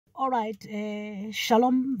All right,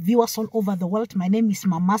 shalom viewers all over the world. My name is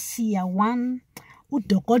Mama Seer1,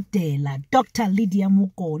 Udokotela, Dr. Lydia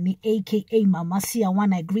Mukoni, aka Mama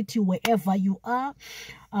Seer1. I greet you wherever you are.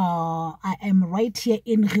 I am right here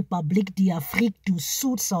in Republic d'Afrique du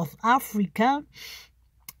Sud, South Africa.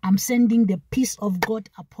 I'm sending the peace of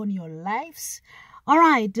God upon your lives. All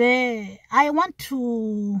right, I want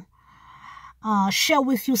to share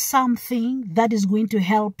with you something that is going to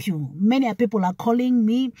help you. Many people are calling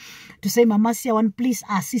me to say, Mama Seer1, please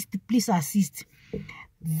assist, please assist.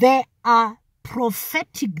 There are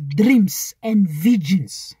prophetic dreams and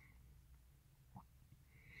visions.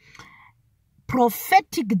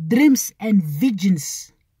 Prophetic dreams and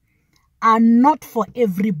visions are not for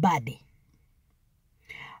everybody.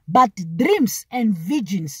 But dreams and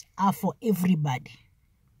visions are for everybody.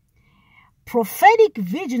 Prophetic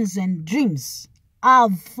visions and dreams are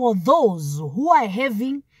for those who are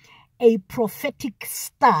having a prophetic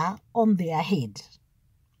star on their head.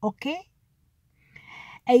 Okay?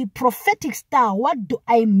 A prophetic star, what do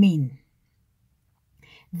I mean?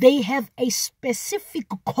 They have a specific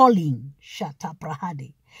calling. Shut up,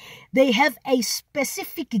 Rahadi. They have a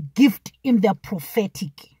specific gift in their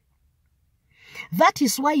prophetic. That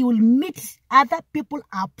is why you will meet other people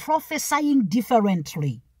are prophesying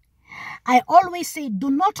differently. I always say, do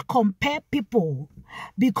not compare people,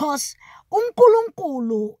 because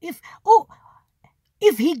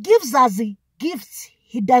if he gives us gifts,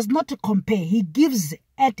 he does not compare. He gives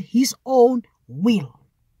at his own will.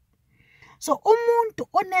 So umuntu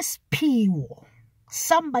onespiwo,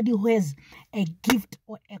 somebody who has a gift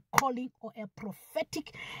or a calling or a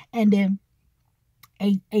prophetic and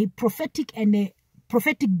a prophetic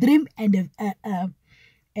dream and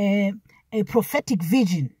a prophetic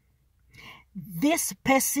vision. This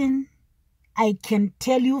person, I can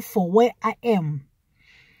tell you for where I am,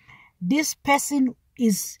 this person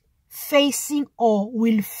is facing or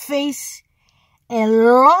will face a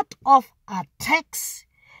lot of attacks,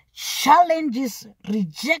 challenges,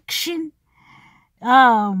 rejection,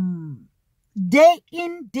 day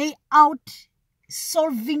in, day out,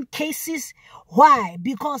 solving cases. Why?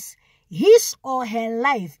 Because his or her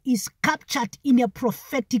life is captured in a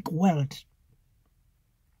prophetic world.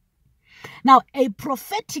 Now, a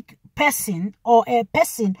prophetic person or a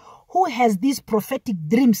person who has these prophetic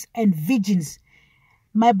dreams and visions,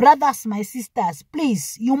 my brothers, my sisters,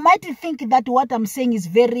 please, you might think that what I'm saying is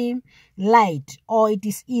very light or it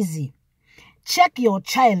is easy. Check your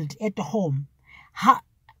child at home.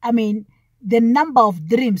 The number of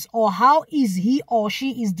dreams or how is he or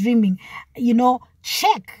she is dreaming,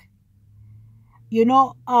 check.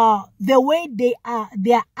 The way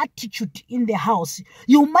their attitude in the house.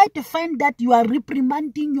 You might find that you are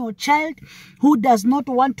reprimanding your child who does not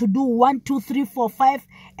want to do 1, 2, 3, 4, 5.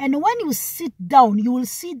 And when you sit down, you will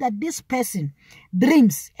see that this person,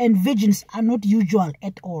 dreams and visions are not usual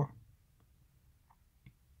at all.